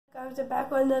guys, we're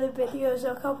back with another video.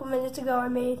 So a couple minutes ago I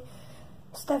made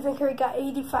Stephen Curry got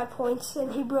 85 points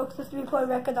and he broke the 3-point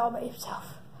record all by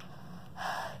himself.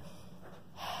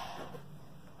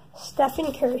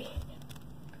 Stephen Curry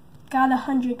got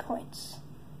 100 points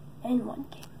in one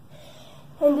game.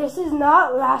 And this is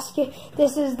not last game.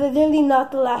 This is literally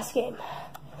not the last game.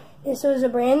 This was a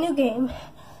brand new game.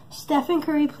 Stephen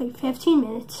Curry played 15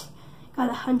 minutes, got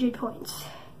 100 points.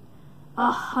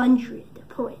 100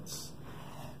 points.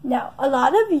 Now, a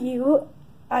lot of you,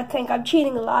 I think I'm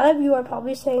cheating, a lot of you are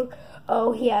probably saying,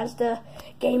 oh, he has the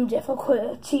game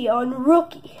difficulty on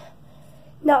rookie.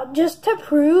 Now, just to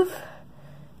prove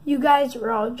you guys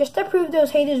wrong, just to prove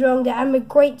those haters wrong that I'm a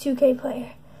great 2K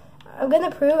player, I'm going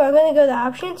to go to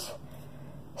options,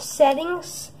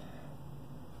 settings,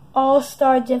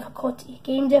 all-star difficulty,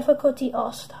 game difficulty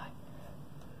all-star.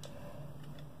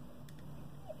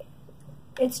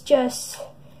 It's just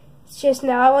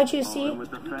now I want you to see,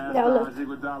 now look,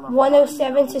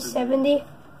 107 to 70,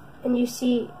 and you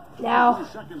see now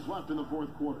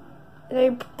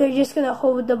they're just going to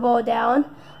hold the ball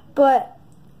down, but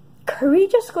Curry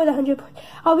just scored 100 points.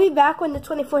 I'll be back when the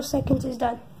 24 seconds is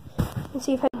done and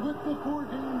see if I...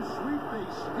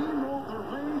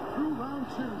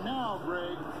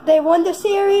 They won the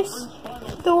series.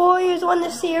 The Warriors won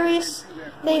the series.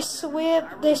 They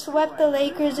swept the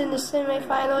Lakers in the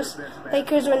semifinals.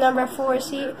 Lakers were number 4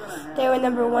 seed. They were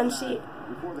number 1 seed.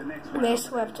 And they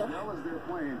swept them.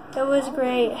 That was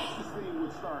great.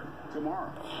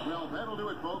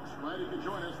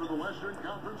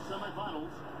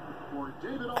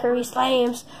 Curry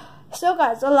slams. So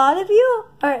guys, a lot of you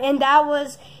are, and that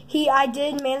was I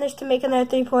did manage to make another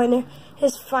 3-pointer.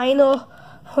 His final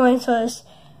points was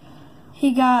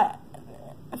he got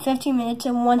 15 minutes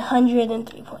and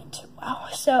 103 points. Wow.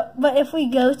 So, but if we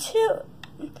go to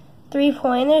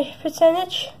 3-pointer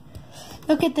percentage,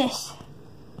 look at this.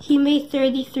 He made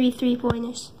 33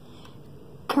 3-pointers.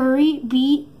 Curry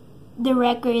beat the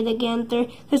record again,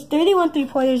 because 31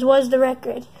 3-pointers was the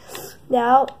record.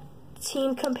 Now,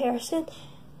 team comparison,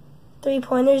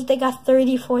 3-pointers, they got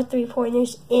 34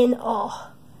 3-pointers in all.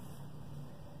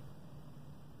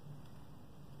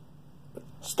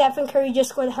 Stephen Curry just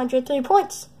scored 103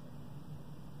 points.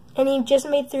 And he just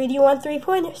made 31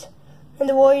 3-pointers. And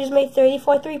the Warriors made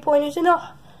 34 3-pointers in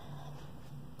all.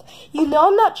 You know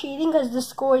I'm not cheating because the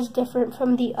score is different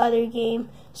from the other game.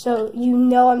 So you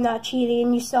know I'm not cheating.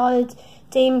 And you saw that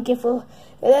Dame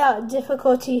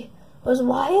difficulty was,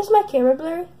 why is my camera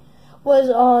blurry? Was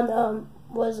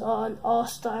on All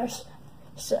Stars.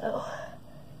 So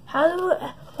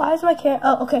why is my camera,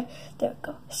 oh okay, there we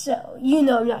go. So you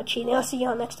know I'm not cheating. I'll see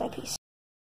y'all next time. Peace.